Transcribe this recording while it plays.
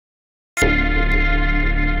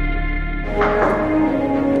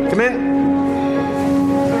Come in.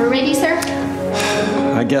 We're ready, sir?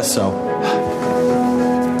 I guess so.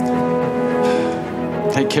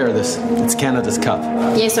 Take care of this. It's Canada's Cup.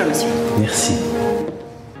 Yes, sir, monsieur. Merci.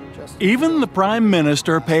 Even the Prime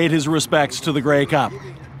Minister paid his respects to the Grey Cup.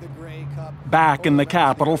 Back in the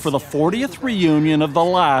capital for the 40th reunion of the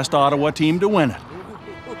last Ottawa team to win it.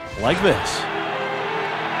 Like this.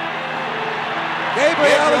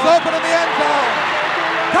 Gabriel is open in the end zone.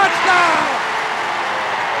 Touchdown!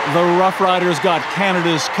 The Rough Riders got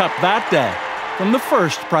Canada's Cup that day from the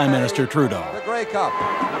first Prime Minister Trudeau. The Grey Cup.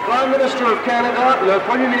 Le Prime Minister of Canada, le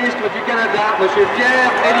Premier ministre du Canada, M.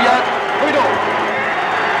 Pierre Elliott Trudeau.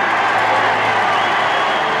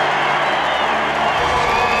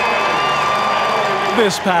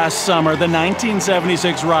 This past summer, the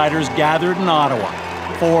 1976 Riders gathered in Ottawa,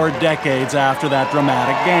 4 decades after that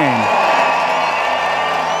dramatic game.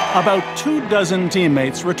 About 24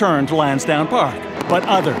 teammates returned to Lansdowne Park, but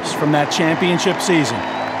others from that championship season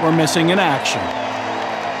were missing in action.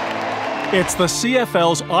 It's the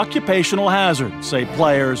CFL's occupational hazards, say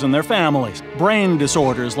players and their families, brain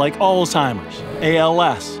disorders like Alzheimer's,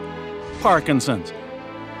 ALS, Parkinson's,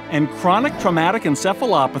 and chronic traumatic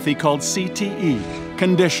encephalopathy called CTE,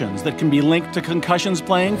 conditions that can be linked to concussions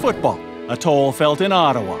playing football, a toll felt in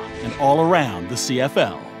Ottawa and all around the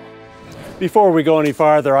CFL. Before we go any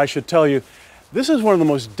farther, I should tell you, this is one of the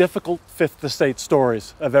most difficult Fifth Estate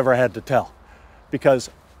stories I've ever had to tell, because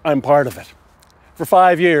I'm part of it. For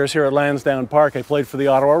 5 years here at Lansdowne Park, I played for the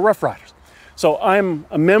Ottawa Rough Riders. So I'm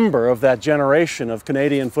a member of that generation of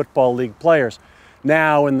Canadian Football League players,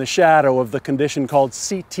 now in the shadow of the condition called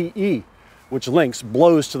CTE, which links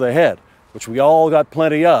blows to the head, which we all got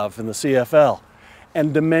plenty of in the CFL,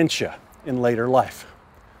 and dementia in later life.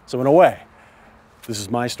 So in a way, this is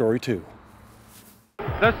my story too.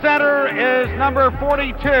 The center is number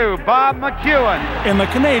 42, Bob McKeown. In the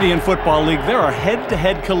Canadian Football League, there are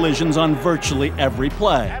head-to-head collisions on virtually every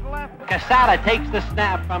play. Casada takes the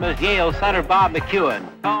snap from his Yale center, Bob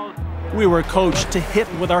McKeown. We were coached to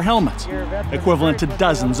hit with our helmets, equivalent to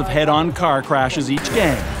dozens of head-on car crashes each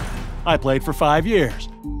game. I played for 5 years.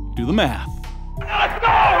 Do the math. Let's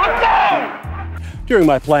go! During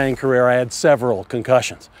my playing career, I had several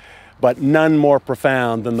concussions, but none more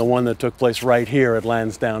profound than the one that took place right here at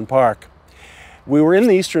Lansdowne Park. We were in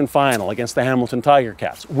the Eastern Final against the Hamilton Tiger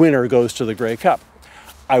Cats. Winner goes to the Grey Cup.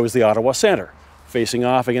 I was the Ottawa center, facing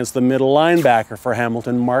off against the middle linebacker for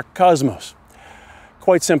Hamilton, Mark Cosmos.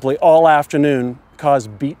 Quite simply, all afternoon, Cos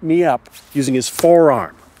beat me up using his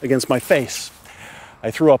forearm against my face. I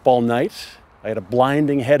threw up all night. I had a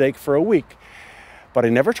blinding headache for a week, but I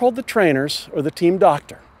never told the trainers or the team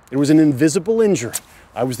doctor. It was an invisible injury.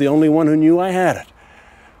 I was the only one who knew I had it,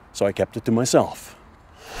 so I kept it to myself.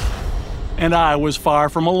 And I was far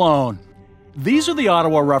from alone. These are the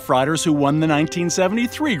Ottawa Rough Riders who won the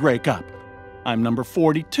 1973 Grey Cup. I'm number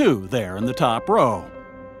 42 there in the top row.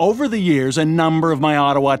 Over the years, a number of my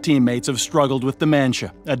Ottawa teammates have struggled with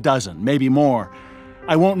dementia, a dozen, maybe more.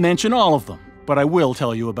 I won't mention all of them, but I will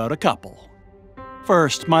tell you about a couple.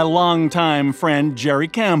 First, my longtime friend Jerry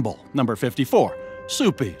Campbell, number 54,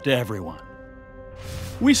 Soupy to everyone.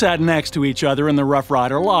 We sat next to each other in the Rough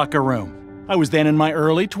Rider locker room. I was then in my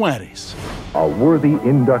early 20s. A worthy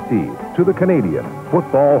inductee to the Canadian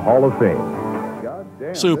Football Hall of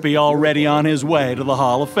Fame. Soupy already on his way to the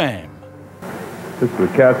Hall of Fame. This is the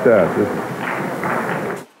cat's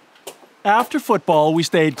ass. After football, we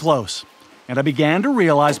stayed close, and I began to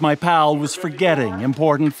realize my pal was forgetting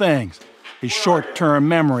important things, his short-term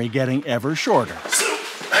memory getting ever shorter.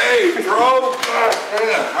 Hey, bro!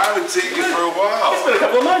 I haven't seen you for a while. It's been a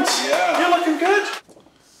couple of months. Yeah. You're looking good.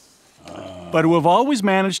 But who have always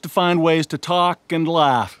managed to find ways to talk and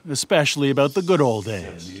laugh, especially about the good old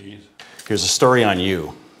days. Here's a story on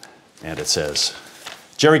you, and it says,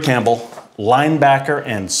 Jerry Campbell, linebacker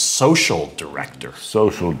and social director.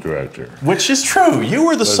 Social director. Which is true. You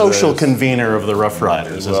were the social convener of the Rough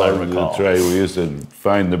Riders, as I recall. That's right. We used to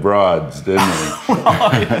find the broads, didn't we?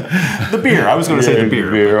 The beer. I was going to say the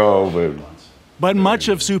beer. But much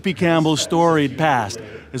of Soupy Campbell's storied past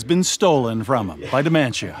has been stolen from him by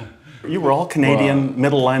dementia. You were all Canadian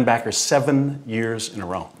middle linebacker 7 years in a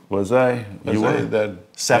row. Was I? You were that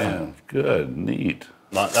 7. Man, good, neat.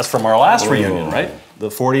 That's from our last reunion, right? The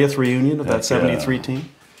 40th reunion of that 73 team?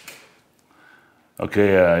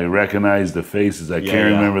 Okay, I recognize the faces. I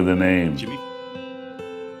can't remember the names.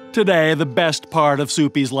 Today, the best part of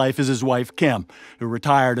Soupy's life is his wife, Kim, who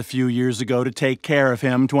retired a few years ago to take care of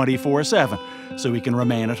him 24/7 so he can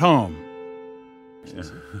remain at home.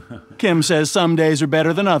 Kim says some days are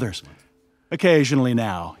better than others. Occasionally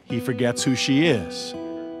now, he forgets who she is.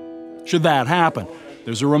 Should that happen,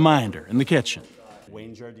 there's a reminder in the kitchen.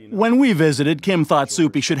 When we visited, Kim thought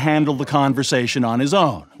Soupy should handle the conversation on his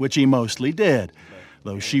own, which he mostly did,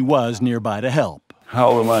 though she was nearby to help. How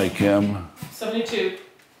old am I, Kim? 72.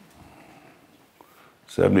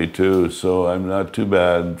 72, so I'm not too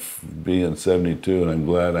bad being 72, and I'm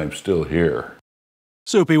glad I'm still here.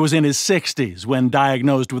 Soupy was in his 60s when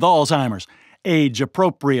diagnosed with Alzheimer's, age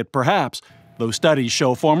appropriate perhaps, though studies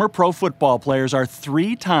show former pro football players are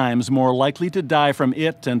 3 times more likely to die from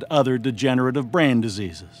it and other degenerative brain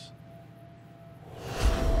diseases.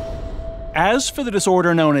 As for the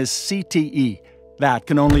disorder known as CTE, that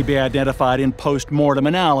can only be identified in post-mortem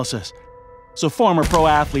analysis. So former pro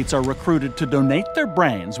athletes are recruited to donate their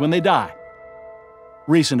brains when they die.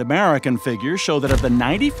 Recent American figures show that of the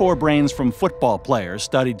 94 brains from football players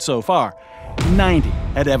studied so far, 90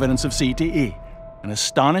 had evidence of CTE, an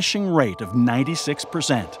astonishing rate of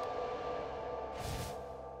 96%.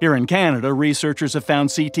 Here in Canada, researchers have found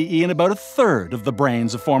CTE in about 1/3 of the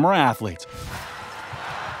brains of former athletes.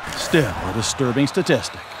 Still a disturbing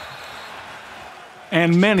statistic.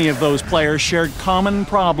 And many of those players shared common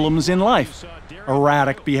problems in life: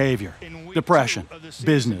 erratic behavior, depression,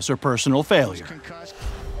 business or personal failure.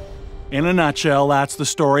 In a nutshell, that's the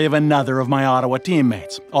story of another of my Ottawa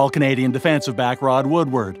teammates, All-Canadian defensive back Rod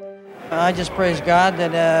Woodward. I just praise God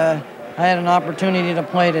that I had an opportunity to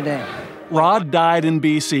play today. Rod died in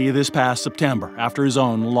BC this past September after his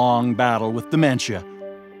own long battle with dementia.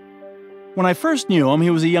 When I first knew him, he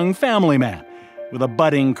was a young family man with a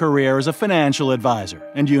budding career as a financial advisor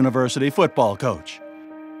and university football coach.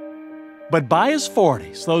 But by his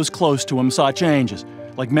 40s, those close to him saw changes,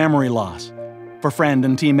 like memory loss. For friend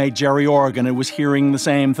and teammate Jerry Organ, it was hearing the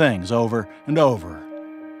same things over and over.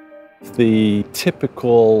 The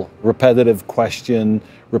typical repetitive question,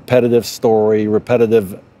 repetitive story,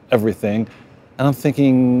 repetitive everything. And I'm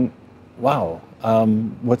thinking, wow,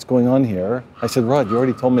 what's going on here? I said, Rod, you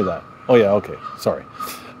already told me that. Oh yeah, okay, sorry.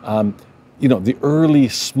 You know, the early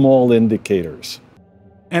small indicators.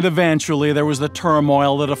 And eventually there was the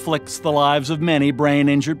turmoil that afflicts the lives of many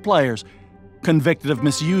brain-injured players. Convicted of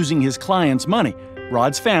misusing his client's money,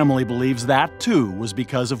 Rod's family believes that too was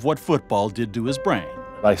because of what football did to his brain.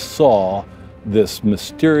 I saw this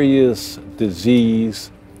mysterious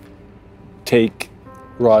disease take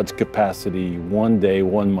Rod's capacity one day,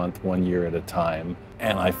 1 month, 1 year at a time.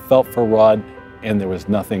 And I felt for Rod, and there was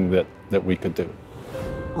nothing that we could do.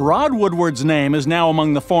 Rod Woodward's name is now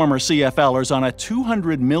among the former CFLers on a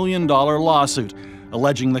 $200 million lawsuit,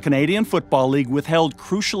 alleging the Canadian Football League withheld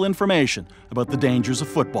crucial information about the dangers of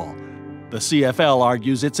football. The CFL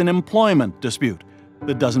argues it's an employment dispute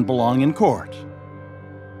that doesn't belong in court.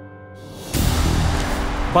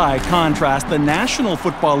 By contrast, the National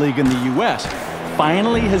Football League in the U.S.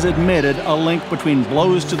 finally has admitted a link between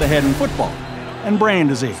blows to the head in football and brain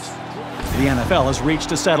disease. The NFL has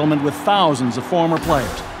reached a settlement with thousands of former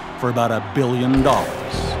players for about $1 billion.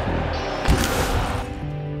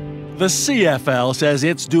 The CFL says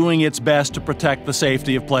it's doing its best to protect the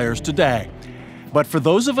safety of players today. But for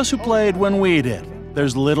those of us who played when we did,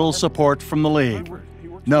 there's little support from the league.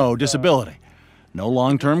 No disability, no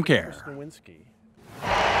long-term care.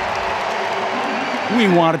 We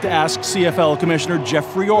wanted to ask CFL Commissioner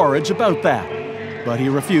Jeffrey Orridge about that, but he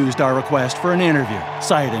refused our request for an interview,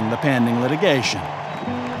 citing the pending litigation.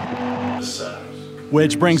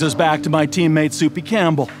 Which brings us back to my teammate Soupy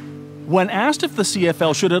Campbell. When asked if the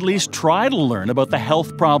CFL should at least try to learn about the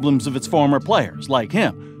health problems of its former players, like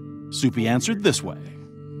him, Soupy answered this way.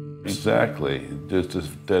 Exactly, just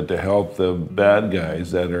to help the bad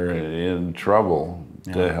guys that are in trouble,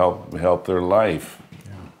 to help their life.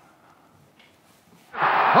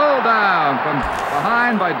 Pulled down from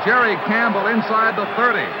behind by Jerry Campbell inside the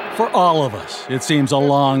 30. For all of us, it seems a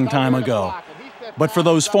long time ago. But for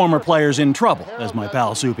those former players in trouble, as my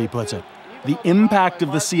pal Soupy puts it, the impact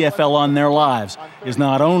of the CFL on their lives is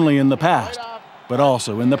not only in the past, but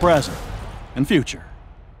also in the present and future.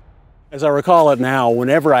 As I recall it now,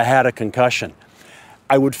 whenever I had a concussion,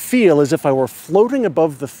 I would feel as if I were floating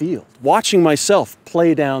above the field, watching myself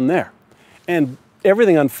play down there. And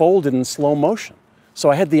everything unfolded in slow motion. So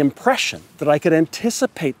I had the impression that I could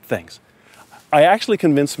anticipate things. I actually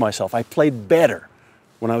convinced myself I played better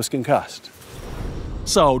when I was concussed.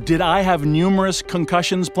 So, did I have numerous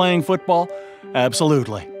concussions playing football?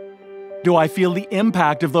 Absolutely. Do I feel the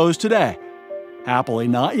impact of those today? Happily,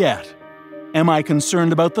 not yet. Am I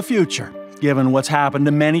concerned about the future, given what's happened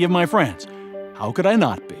to many of my friends? How could I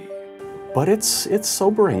not be? But it's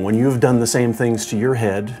sobering when you've done the same things to your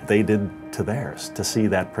head they did to theirs, to see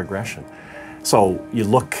that progression. So you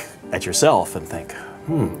look at yourself and think,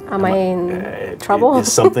 Am I in trouble?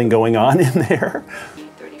 Is something going on in there?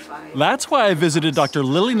 That's why I visited Dr.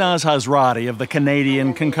 Lily-Naz Hazrati of the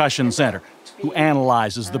Canadian Concussion Center, who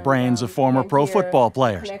analyzes the brains of former pro football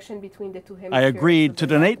players. I agreed to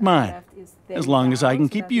donate mine, as long as I can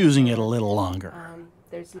keep using it a little longer.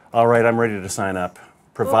 All right, I'm ready to sign up,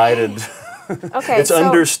 provided it's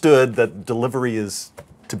understood that delivery is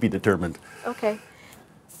to be determined. Okay.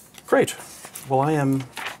 Great. Well, I am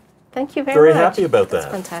Thank you very much. happy about That's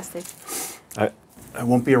that. fantastic. I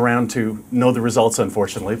won't be around to know the results,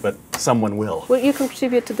 unfortunately, but someone will. Will you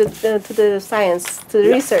contribute to the science, to the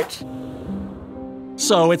research?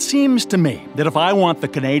 So it seems to me that if I want the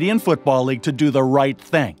Canadian Football League to do the right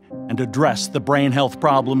thing and address the brain health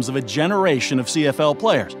problems of a generation of CFL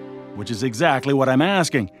players, which is exactly what I'm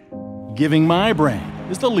asking, giving my brain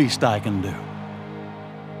is the least I can do.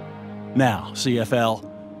 Now, CFL,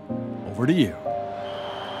 over to you.